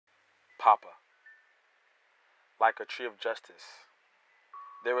Papa, like a tree of justice.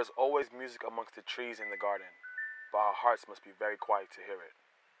 There is always music amongst the trees in the garden, but our hearts must be very quiet to hear it.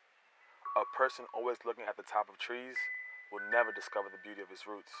 A person always looking at the top of trees will never discover the beauty of its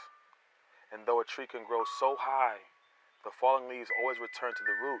roots. And though a tree can grow so high, the falling leaves always return to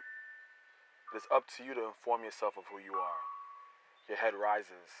the root. It is up to you to inform yourself of who you are. Your head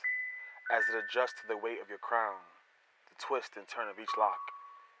rises as it adjusts to the weight of your crown, the twist and turn of each lock.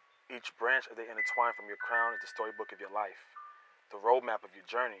 Each branch as they intertwine from your crown is the storybook of your life, the roadmap of your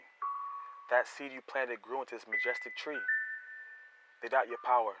journey. That seed you planted grew into this majestic tree. They doubt your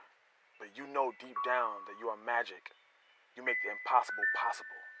power, but you know deep down that you are magic. You make the impossible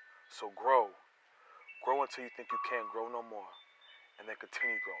possible. So grow. Grow until you think you can't grow no more, and then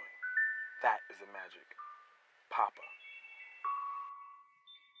continue growing. That is the magic. Papa.